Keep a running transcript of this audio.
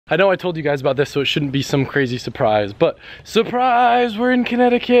I know I told you guys about this, so it shouldn't be some crazy surprise, but surprise, we're in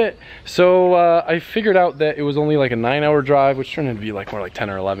Connecticut. So I figured out that it was only like a 9-hour drive, which turned out to be like more like 10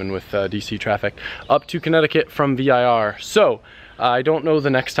 or 11 with DC traffic, up to Connecticut from VIR. So I don't know the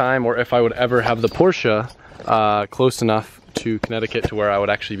next time or if I would ever have the Porsche close enough to Connecticut to where I would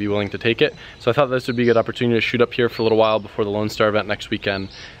actually be willing to take it. So I thought this would be a good opportunity to shoot up here for a little while before the Lone Star event next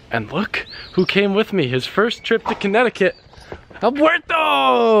weekend. And look who came with me, his first trip to Connecticut.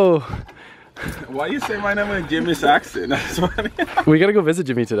 Alberto! Why you say my name in Jimmy's accent? That's funny. We gotta go visit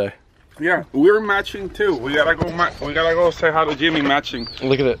Jimmy today. Yeah, we're matching too. We gotta go say hi to Jimmy matching.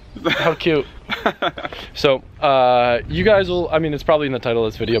 Look at it, how cute. So, you guys will, I mean, it's probably in the title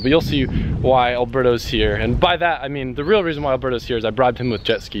of this video, but you'll see why Alberto's here. And by that, I mean, the real reason why Alberto's here is I bribed him with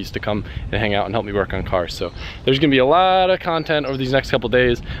jet skis to come and hang out and help me work on cars. So there's gonna be a lot of content over these next couple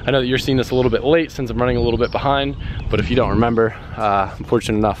days. I know that you're seeing this a little bit late since I'm running a little bit behind, but if you don't remember, I'm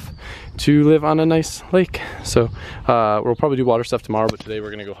fortunate enough to live on a nice lake. So we'll probably do water stuff tomorrow, but today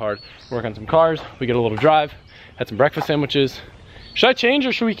we're gonna go hard, work on some cars. We get a little drive, had some breakfast sandwiches. Should I change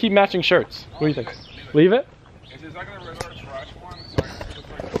or should we keep matching shirts? What do you think? Leave it? Is that gonna resort to trash one?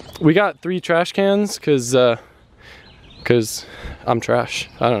 We got 3 trash cans cause I'm trash.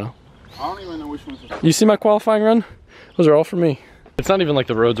 I don't know. I don't even know which one's the... You see my qualifying run? Those are all for me. It's not even like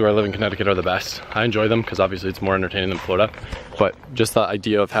the roads where I live in Connecticut are the best. I enjoy them because obviously it's more entertaining than Florida. But just the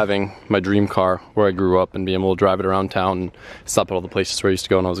idea of having my dream car where I grew up and being able to drive it around town and stop at all the places where I used to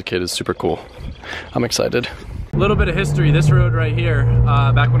go when I was a kid is super cool. I'm excited. A little bit of history, this road right here,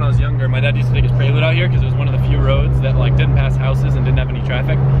 back when I was younger, my dad used to take his Prelude out here because it was one of the few roads that like didn't pass houses and didn't have any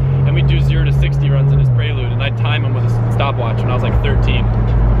traffic. And we'd do 0 to 60 runs in his Prelude and I'd time him with a stopwatch when I was like 13. He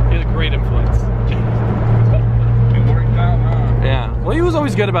was a great influence. It worked out, huh? Yeah, well he was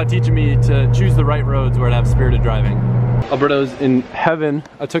always good about teaching me to choose the right roads where to have spirited driving. Alberto's in heaven.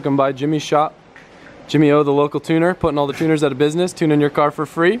 I took him by Jimmy's shop. Jimmy O, the local tuner, putting all the tuners out of business, tuning your car for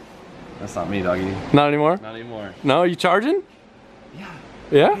free. That's not me, doggy. Not anymore? Not anymore. No, are you charging? Yeah.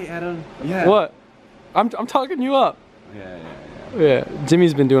 Yeah? Hey, Adam. Yeah. What? I'm talking you up. Yeah,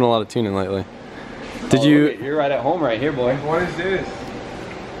 Jimmy's been doing a lot of tuning lately. Did you? You're right at home right here, boy. What is this?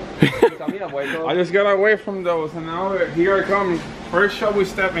 I just got away from those and now here I come. First shot we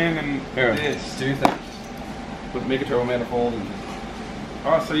step in and Here, this. do that. Make a turbo manifold and just...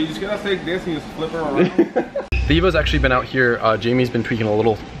 Oh, so you just gotta take this and just flip it around? The Evo's actually been out here. Jamie's been tweaking a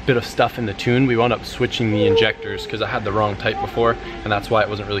little bit of stuff in the tune. We wound up switching the injectors because I had the wrong type before and that's why it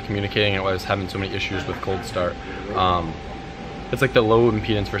wasn't really communicating and I was having so many issues with cold start. It's like the low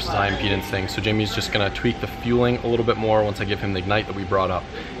impedance versus high impedance thing. So Jamie's just gonna tweak the fueling a little bit more once I give him the Ignite that we brought up.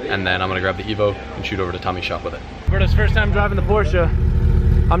 And then I'm gonna grab the Evo and shoot over to Tommy's shop with it. Roberto's first time driving the Porsche.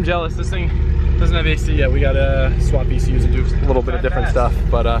 I'm jealous, this thing doesn't have AC yet. We gotta swap ECUs and do a little bit of different stuff.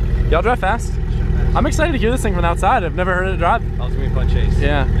 But y'all drive fast. I'm excited to hear this thing from the outside. I've never heard it drive. Oh, it's gonna be a fun chase.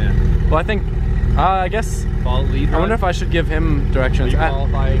 Yeah. Well, I think, I guess, follow lead run. I wonder if I should give him directions.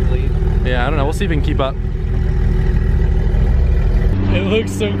 Qualifying lead. Yeah, I don't know. We'll see if we can keep up. It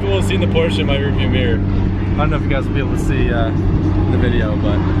looks so cool seeing the Porsche in my rearview mirror. I don't know if you guys will be able to see the video,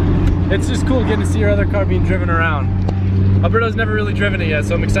 but it's just cool getting to see your other car being driven around. Alberto's never really driven it yet,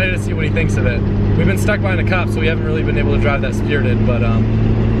 so I'm excited to see what he thinks of it. We've been stuck behind a cop, so we haven't really been able to drive that Spirited, but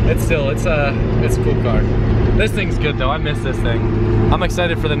it's a cool car. This thing's good though. I miss this thing. I'm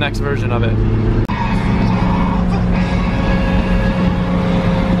excited for the next version of it.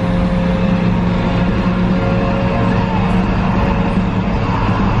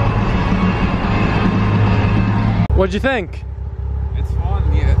 What'd you think? It's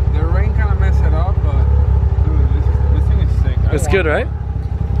fun, yeah. The rain kind of messed it up, but dude, this thing is sick. It's good, right?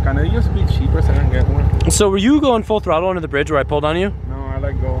 Can it just be cheaper so I can get one? So were you going full throttle under the bridge where I pulled on you? No, I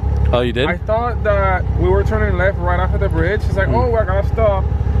let go. Oh, you did? I thought that we were turning left right after the bridge. It's like, oh, I gotta stop.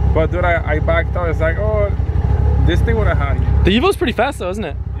 But dude, I backed out. It's like, oh, this thing would have had you. The Evo's pretty fast though, isn't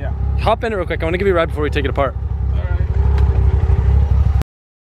it? Yeah. Hop in it real quick. I want to give you a ride before we take it apart.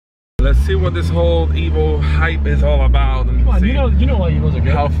 Let's see what this whole Evo hype is all about. And Come on, see you know why Evos are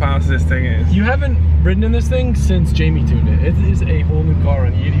good. how fast this thing is. You haven't ridden in this thing since Jamie tuned it. It is a whole new car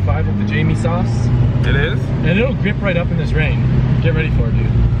on the 85 with the Jamie sauce. It is? And it'll grip right up in this rain. Get ready for it, dude.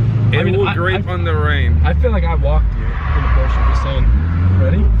 It will grip on the rain. I feel like I walked you in the Porsche, just saying.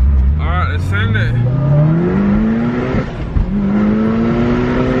 Ready? Alright, let's send it.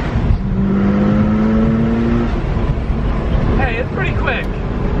 Hey, it's pretty quick.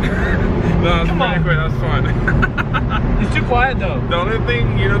 No, it's pretty quick. That's fun. It's too quiet though. The only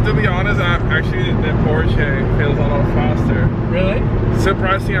thing, you know, to be honest, actually the Porsche feels a lot faster. Really?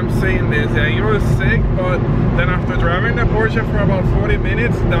 Surprising I'm saying this. Yeah, you were sick, but then after driving the Porsche for about 40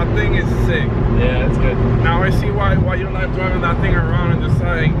 minutes, that thing is sick. Yeah, it's good. Now I see why you like driving that thing around and just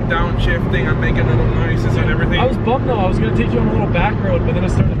like downshifting and making little noises and everything. I was bummed though. I was gonna take you on a little back road, but then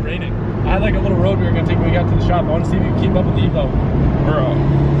it started raining. I had like a little road we were gonna take when we got to the shop. I want to see if you can keep up with the Evo. Bro,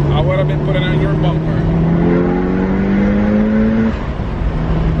 I would have been putting on your bumper.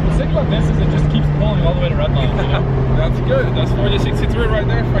 What's sick about this is it just keeps pulling all the way to red line, you know? That's good. That's 4063 right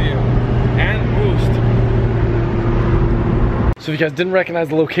there for you. And boost. So if you guys didn't recognize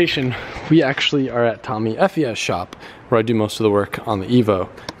the location, we actually are at Tommy FES shop where I do most of the work on the Evo.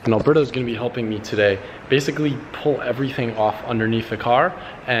 And Alberto's gonna be helping me today basically pull everything off underneath the car,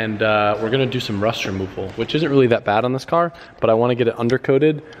 and we're gonna do some rust removal, which isn't really that bad on this car, but I wanna get it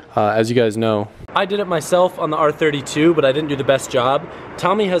undercoated. As you guys know, I did it myself on the R32, but I didn't do the best job.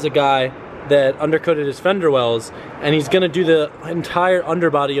 Tommy has a guy that undercoated his fender wells, and he's gonna do the entire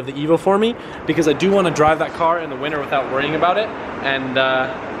underbody of the Evo for me because I do wanna drive that car in the winter without worrying about it, and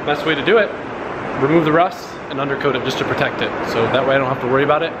best way to do it, remove the rust and undercoat it just to protect it, so that way I don't have to worry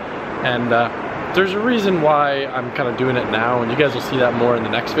about it. And there's a reason why I'm kind of doing it now, and you guys will see that more in the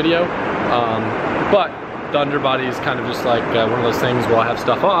next video. But the underbody is kind of just like one of those things where I have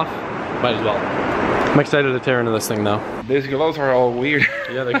stuff off, might as well. I'm excited to tear into this thing though. These gloves are all weird.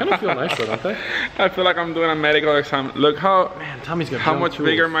 Yeah, they kind of feel nice though, don't they? I feel like I'm doing a medical exam. Look how Tommy's got how much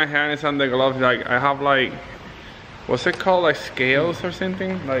bigger my hand is on the gloves. Like I have like, what's it called, like scales or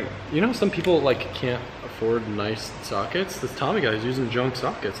something? Like, you know, some people like can't afford nice sockets. This Tommy guy is using junk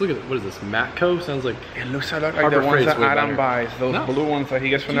sockets. Look at it. What is this? Matco? Sounds like it looks a lot like Harbor the ones Freight's that way Adam better. buys. Those No. blue ones that he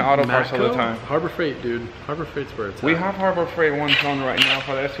gets from the auto parts all the time. Harbor Freight, dude. Harbor Freight's where it's We at. have Harbor Freight ones on right now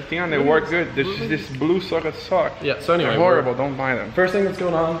for the S15 and they work good. This is this blue socket suck. Yeah, so anyway, They're horrible. Don't buy them. First thing that's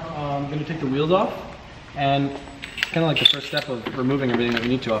going on, I'm gonna take the wheels off, and kind of like the first step of removing everything that we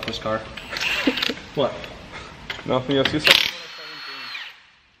need to off this car. What? Nothing else. You said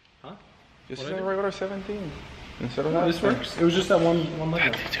Huh? This is What'd I a do? regular 17 instead of No, that. this works. It was just that one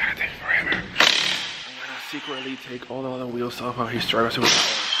leg. It's gonna take forever. I'm gonna secretly take all the other wheels off while he's driving.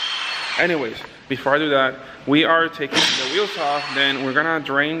 Anyways, before I do that, we are taking the wheels off. Then we're gonna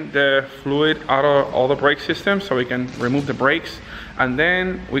drain the fluid out of all the brake systems so we can remove the brakes, and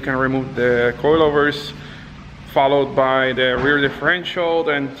then we can remove the coilovers, followed by the rear differential,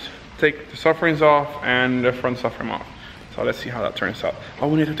 then take the sufferings off and the front suffering off. So let's see how that turns out. Oh,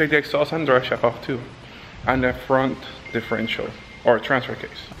 we need to take the exhaust and drive shaft off too, and the front differential or transfer case.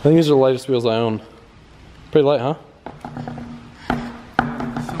 I think these are the lightest wheels I own. Pretty light, huh?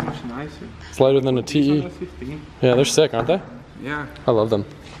 It's so much nicer. It's lighter than a TE. Yeah, they're sick, aren't they? Yeah. I love them.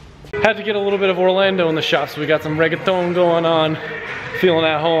 Had to get a little bit of Orlando in the shop, so we got some reggaeton going on. Feeling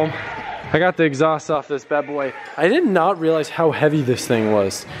at home. I got the exhaust off this bad boy. I did not realize how heavy this thing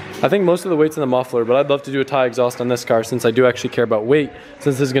was. I think most of the weight's in the muffler, but I'd love to do a tie exhaust on this car since I do actually care about weight,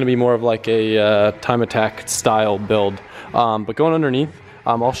 since this is gonna be more of like a time attack style build. But going underneath,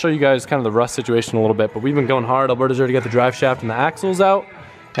 I'll show you guys kind of the rust situation a little bit, but we've been going hard. Alberto's already got the drive shaft and the axles out,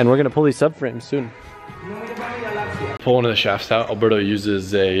 and we're gonna pull these subframes soon. Pull one of the shafts out. Alberto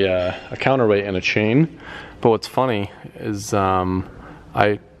uses a counterweight and a chain, but what's funny is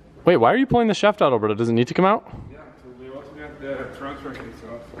wait, why are you pulling the shaft out, Alberto? Does it need to come out? Yeah, so we also got the transfer case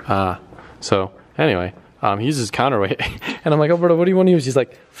off. So anyway, he uses counterweight, and I'm like, Alberto, what do you want to use? He's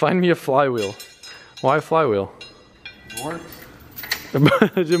like, find me a flywheel. Why a flywheel? It works.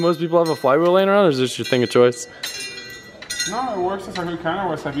 Do most people have a flywheel laying around, or is this your thing of choice? No, it works as a good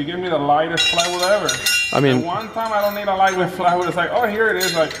counterweight. So if you give me the lightest flywheel ever. I mean, and one time I don't need a lightweight flywheel. It's like, oh, here it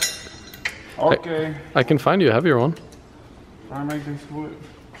is. Like, okay. I can find you a heavier one. Try to make this wood.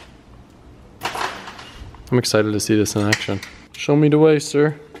 I'm excited to see this in action. Show me the way,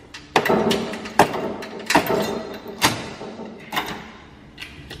 sir.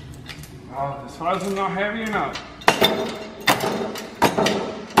 Oh, this one is not heavy enough.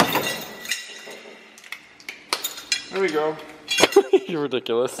 There we go. You're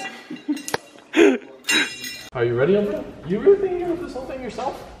ridiculous. Are you ready, Alberto? You really think you're gonna do this whole thing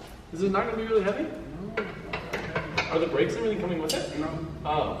yourself? Is it not gonna be really heavy? No. Are the brakes and everything coming with it? No.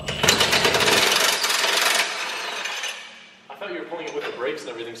 Oh. I thought you were pulling it with the brakes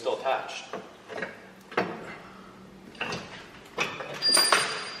and everything still attached.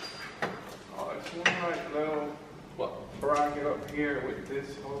 Oh, it's one like little bracket up here with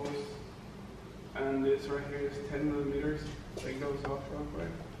this hose. And this right here is 10 millimeters. Take those off real quick.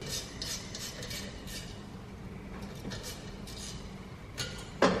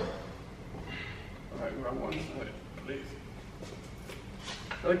 Wrong one. Wait, please.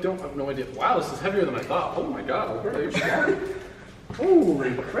 I like don't have no idea. Wow, this is heavier than I thought. Oh my god, Alberto, you're smart.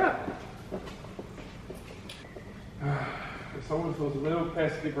 Holy crap. Someone feels a little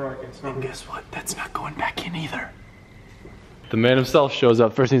past the bracket. And guess what? That's not going back in either. The man himself shows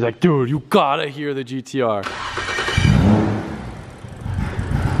up first and he's like, dude, you gotta hear the GTR.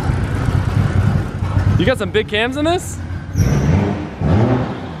 You got some big cams in this?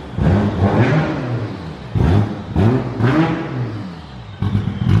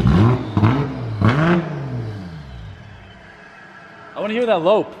 I want to hear that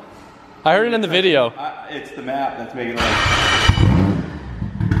lope. I heard it in the video. It's the map that's making it like...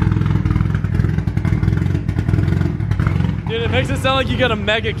 Dude, it makes it sound like you got a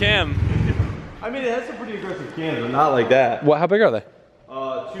mega cam. I mean, it has some pretty aggressive cams, but not like that. What? How big are they?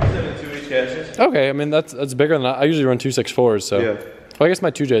 272 each chassis. Okay, I mean that's bigger than I usually run 264s. So. Yeah. Well, I guess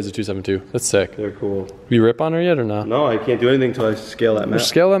my 2J is a 272. That's sick. They're cool. You rip on her yet or not? No, I can't do anything until I scale that map.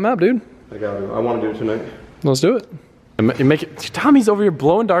 Scale that map, dude. I want to do it tonight. Let's do it. You make it. Tommy's over here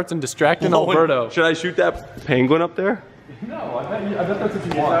blowing darts and distracting Alberto. Should I shoot that penguin up there? No, I bet that's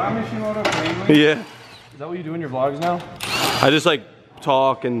what you want. Yeah. Is that what you do in your vlogs now? I just like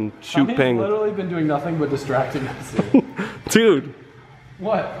talk and shoot Tommy's penguins. literally been doing nothing but distracting us. Dude.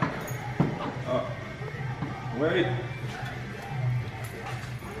 What? Wait.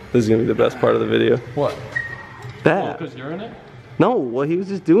 This is gonna be the best part of the video. What? That. Because you're in it? No, what he was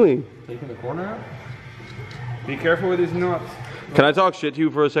just doing. Taking the corner out? Be careful with these nuts. Can I talk shit to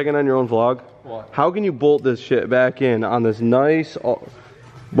you for a second on your own vlog? What? How can you bolt this shit back in on this nice,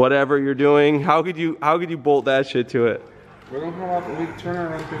 whatever you're doing? How could you bolt that shit to it? We don't have a big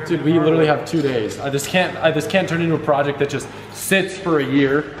turnaround period. Dude, we literally have 2 days. I just can't turn into a project that just sits for a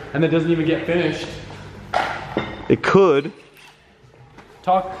year and then doesn't even get finished. It could.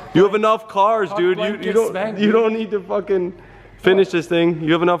 Talk. You have enough cars, dude. blank, You get spanked, you dude. don't need to fucking finish this thing.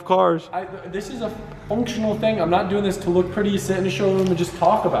 You have enough cars. This is a functional thing. I'm not doing this to look pretty, sit in a showroom and just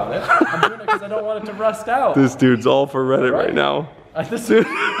talk about it. I'm doing it because I don't want it to rust out. This dude's all for Reddit right now. This is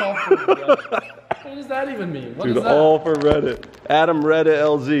all for Reddit. What does that even mean? What Dude, is that? all for Reddit. Adam Reddit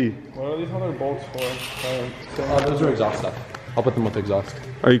LZ. What are these other bolts for? Those are exhaust stuff. I'll put them with exhaust.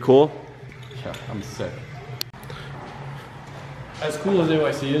 Are you cool? Yeah, I'm sick. As cool as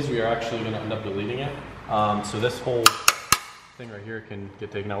AYC is, we are actually going to end up deleting it. So this whole thing right here can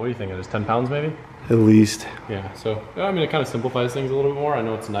get taken out. What do you think? It is 10 pounds maybe? At least. Yeah, so I mean it kind of simplifies things a little bit more. I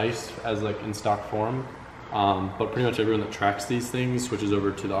know it's nice as like in stock form, but pretty much everyone that tracks these things switches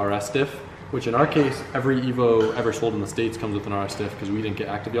over to the RS diff, which in our case, every Evo ever sold in the States comes with an RS diff because we didn't get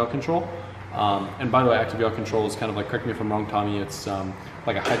active yaw control. And by the way, active yaw control is kind of like, correct me if I'm wrong, Tommy, it's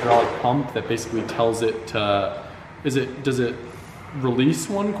like a hydraulic pump that basically tells it to, does it release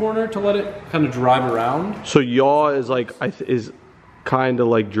one corner to let it kind of drive around? So yaw is like, is kind of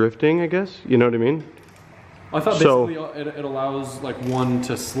like drifting, I guess? You know what I mean? I thought basically it allows like one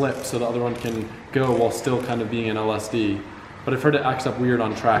to slip so the other one can go while still kind of being an LSD. But I've heard it acts up weird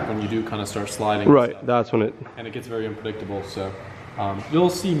on track when you do kind of start sliding. Right, that's when it... And it gets very unpredictable, so. You'll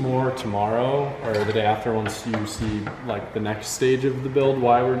see more tomorrow or the day after once you see like the next stage of the build,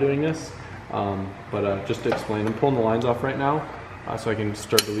 why we're doing this. But just to explain, I'm pulling the lines off right now so I can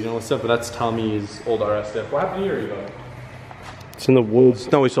start deleting all this stuff, but that's Tommy's old RS diff. What happened to your Evo? It's in the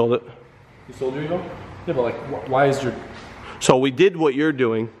woods. No, we sold it. You sold your Evo? Yeah, but like, why is your... So we did what you're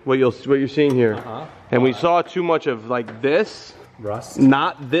doing, what you're seeing here, and we saw too much of like this, rust.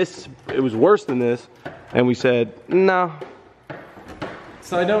 not this. It was worse than this, and we said no.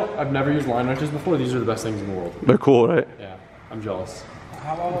 Side note, I've never used line wrenches before. These are the best things in the world. They're cool, right? Yeah, I'm jealous.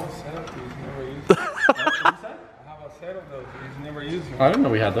 How about a setup that you've never used? How about a setup though? You've never used them. I didn't know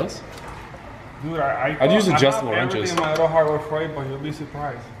we had those. Dude, I'd use adjustable I have wrenches. everything in my little hardware for it, but you'll be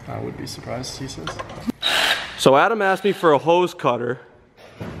surprised. I would be surprised, he says. So Adam asked me for a hose cutter,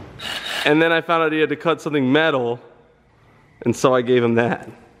 and then I found out he had to cut something metal, and so I gave him that.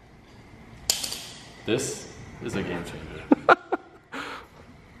 This is a game changer.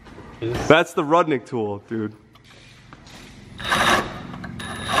 That's the Rudnick tool, dude.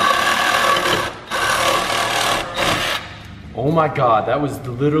 Oh my god, that was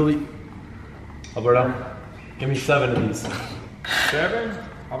literally... Alberto, give me 7 of these. 7?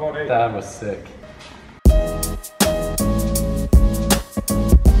 How about 8? That was sick.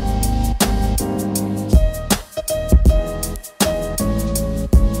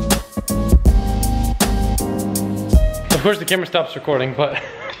 Of course the camera stops recording, but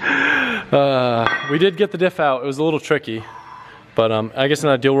we did get the diff out. It was a little tricky, but I guess in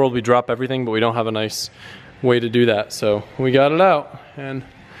an ideal world we drop everything, but we don't have a nice way to do that. So we got it out and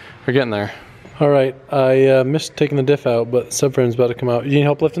we're getting there. All right, I missed taking the diff out, but the subframe's about to come out. You need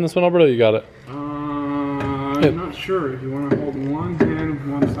help lifting this one, Alberto? You got it. I'm not sure. If you want to hold one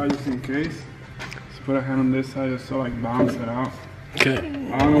hand, one side just in case. Just put a hand on this side just so like balance it out. Okay.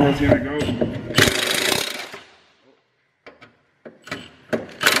 I don't know where it's gonna go.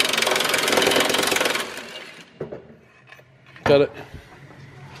 Got it.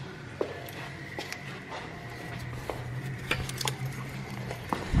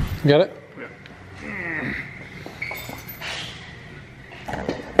 Got it?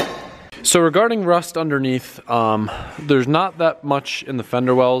 So regarding rust underneath, there's not that much in the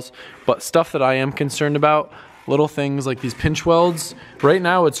fender wells, but stuff that I am concerned about, little things like these pinch welds. Right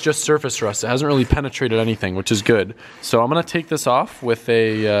now it's just surface rust. It hasn't really penetrated anything, which is good. So I'm gonna take this off with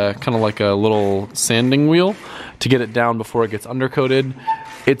a kind of like a little sanding wheel to get it down before it gets undercoated.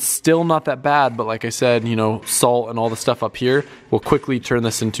 It's still not that bad, but like I said, you know, salt and all the stuff up here will quickly turn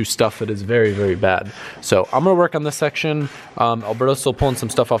this into stuff that is very, very bad. So I'm gonna work on this section. Alberto's still pulling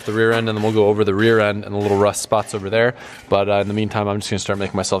some stuff off the rear end, and then we'll go over the rear end and the little rust spots over there. But in the meantime, I'm just gonna start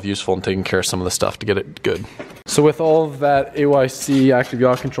making myself useful and taking care of some of the stuff to get it good. So with all of that AYC active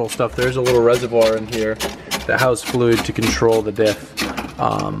yaw control stuff, there's a little reservoir in here that houses fluid to control the diff.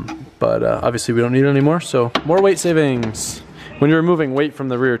 But obviously we don't need it anymore, so more weight savings. When you're removing weight from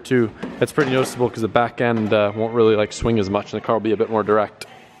the rear too, it's pretty noticeable because the back end won't really like swing as much and the car will be a bit more direct.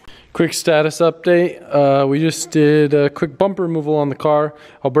 Quick status update. We just did a quick bumper removal on the car.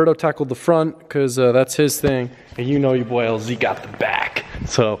 Alberto tackled the front because that's his thing. And you know your boy LZ got the back.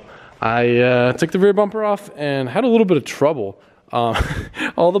 So I took the rear bumper off and had a little bit of trouble.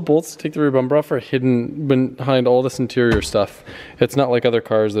 All the bolts to take the rear bumper off are hidden behind all this interior stuff. It's not like other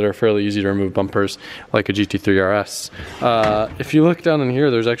cars that are fairly easy to remove bumpers, like a GT3 RS. If you look down in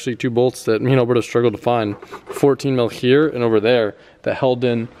here, there's actually two bolts that me and Alberto struggled to find. 14 mil here and over there that held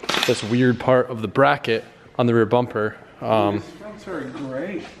in this weird part of the bracket on the rear bumper. These fronts are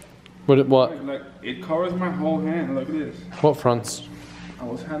great. What? Like it covers my whole hand. Look at this. What fronts? I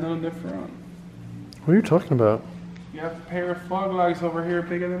was handling the front. What are you talking about? You have a pair of fog lights over here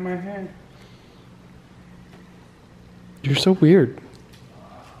bigger than my hand. You're so weird.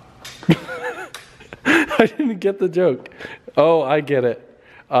 I didn't get the joke. Oh, I get it.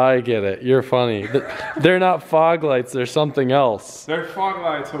 I get it. You're funny. They're not fog lights, they're something else. They're fog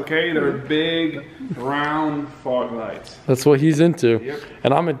lights, okay? They're big, round fog lights. That's what he's into. Yep.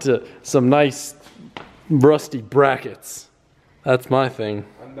 And I'm into some nice, rusty brackets. That's my thing.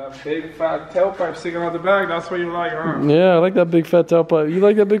 And that big fat tailpipe sticking out the back, that's what you like, huh? Yeah, I like that big fat tailpipe. You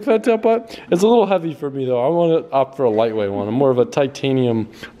like that big fat tailpipe? It's a little heavy for me though. I want to opt for a lightweight one. I'm more of a titanium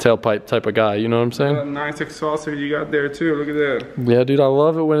tailpipe type of guy, you know what I'm saying? That nice exhauster you got there too, look at that. Yeah, dude, I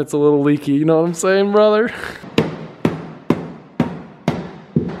love it when it's a little leaky, you know what I'm saying, brother?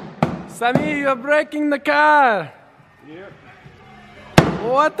 Sammy, you're breaking the car! Yep.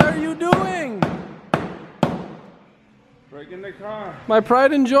 What are you doing? Breaking the car. My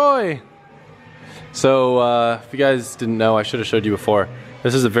pride and joy. So, if you guys didn't know, I should have showed you before.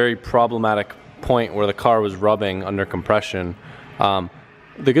 This is a very problematic point where the car was rubbing under compression. The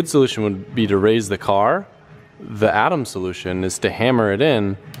good solution would be to raise the car. The Adam solution is to hammer it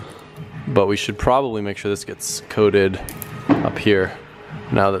in, but we should probably make sure this gets coated up here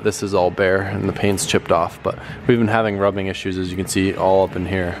now that this is all bare and the paint's chipped off. But we've been having rubbing issues, as you can see, all up in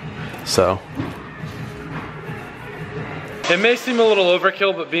here. So it may seem a little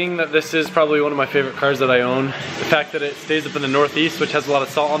overkill, but being that this is probably one of my favorite cars that I own, the fact that it stays up in the Northeast, which has a lot of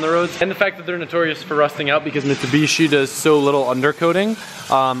salt on the roads, and the fact that they're notorious for rusting out because Mitsubishi does so little undercoating,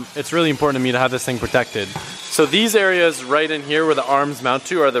 it's really important to me to have this thing protected. So these areas right in here where the arms mount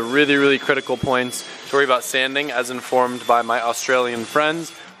to are the really, really critical points to worry about sanding, as informed by my Australian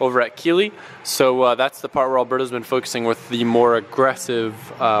friends over at Keeley. So that's the part where Alberto's been focusing with the more aggressive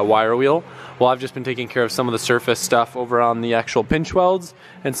wire wheel. Well, I've just been taking care of some of the surface stuff over on the actual pinch welds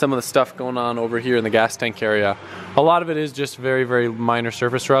and some of the stuff going on over here in the gas tank area. A lot of it is just very, very minor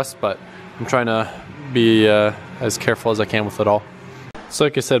surface rust, but I'm trying to be as careful as I can with it all. So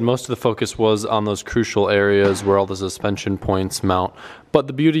like I said, most of the focus was on those crucial areas where all the suspension points mount. But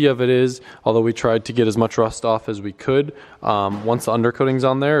the beauty of it is, although we tried to get as much rust off as we could, once the undercoating's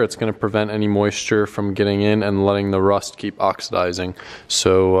on there, it's going to prevent any moisture from getting in and letting the rust keep oxidizing.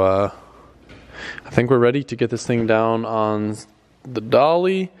 So I think we're ready to get this thing down on the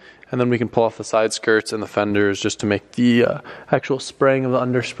dolly, and then we can pull off the side skirts and the fenders just to make the actual spraying of the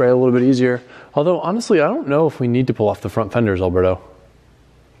underspray a little bit easier. Although, honestly, I don't know if we need to pull off the front fenders, Alberto.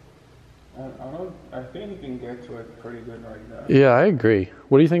 I think you can get to it pretty good right now. Yeah, I agree.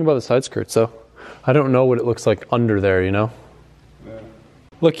 What do you think about the side skirts, though? I don't know what it looks like under there, you know? Yeah.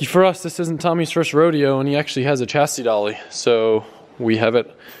 Lucky for us, this isn't Tommy's first rodeo, and he actually has a chassis dolly. So we have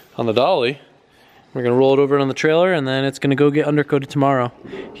it on the dolly. We're gonna roll it over on the trailer, and then it's gonna go get undercoated tomorrow.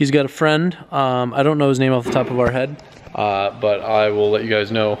 He's got a friend. I don't know his name off the top of our head, but I will let you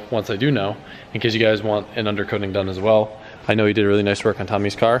guys know once I do know, in case you guys want an undercoating done as well. I know he did really nice work on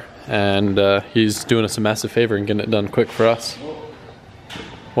Tommy's car, and he's doing us a massive favor and getting it done quick for us.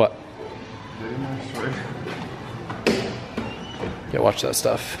 What? Yeah, watch that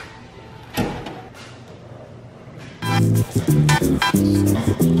stuff. I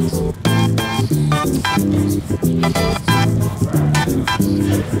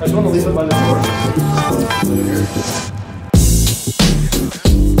just want to leave it by the door.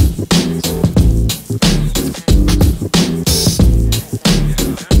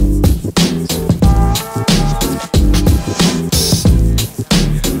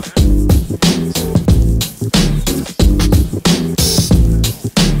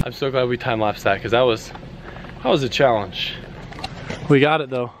 I'm so glad we time-lapsed that, because that was a challenge. We got it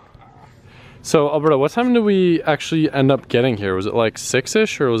though. So Alberto, what time did we actually end up getting here? Was it like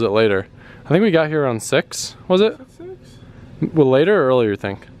 6-ish or was it later? I think we got here around 6, was it? 6? Well, later or earlier, you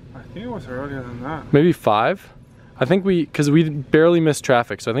think? I think it was earlier than that. Maybe 5? I think because we barely missed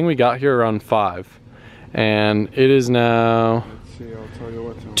traffic, so I think we got here around 5. And it is now, let's see, I'll tell you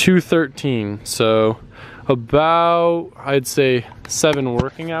what time. 2:13, so about, I'd say 7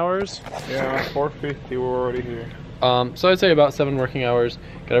 working hours. Yeah, 4:50 we're already here. So I'd say about 7 working hours.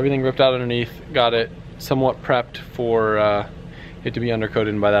 Got everything ripped out underneath, got it somewhat prepped for it to be undercoated,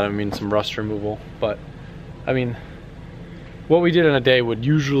 and by that I mean some rust removal. But I mean, what we did in a day would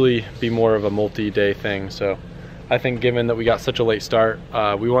usually be more of a multi-day thing. So I think given that we got such a late start,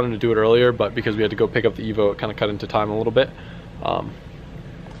 we wanted to do it earlier, but because we had to go pick up the Evo, it kind of cut into time a little bit. That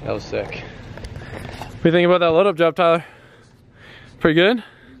was sick. What do you think about that load up job, Tyler? Pretty good?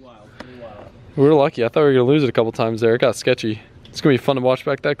 Pretty wild. We were lucky. I thought we were gonna lose it a couple times there. It got sketchy. It's gonna be fun to watch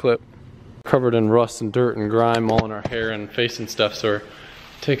back that clip. Covered in rust and dirt and grime all in our hair and face and stuff, so we're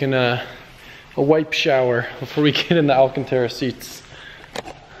taking a wipe shower before we get in the Alcantara seats.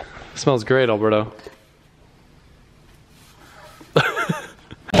 It smells great, Alberto.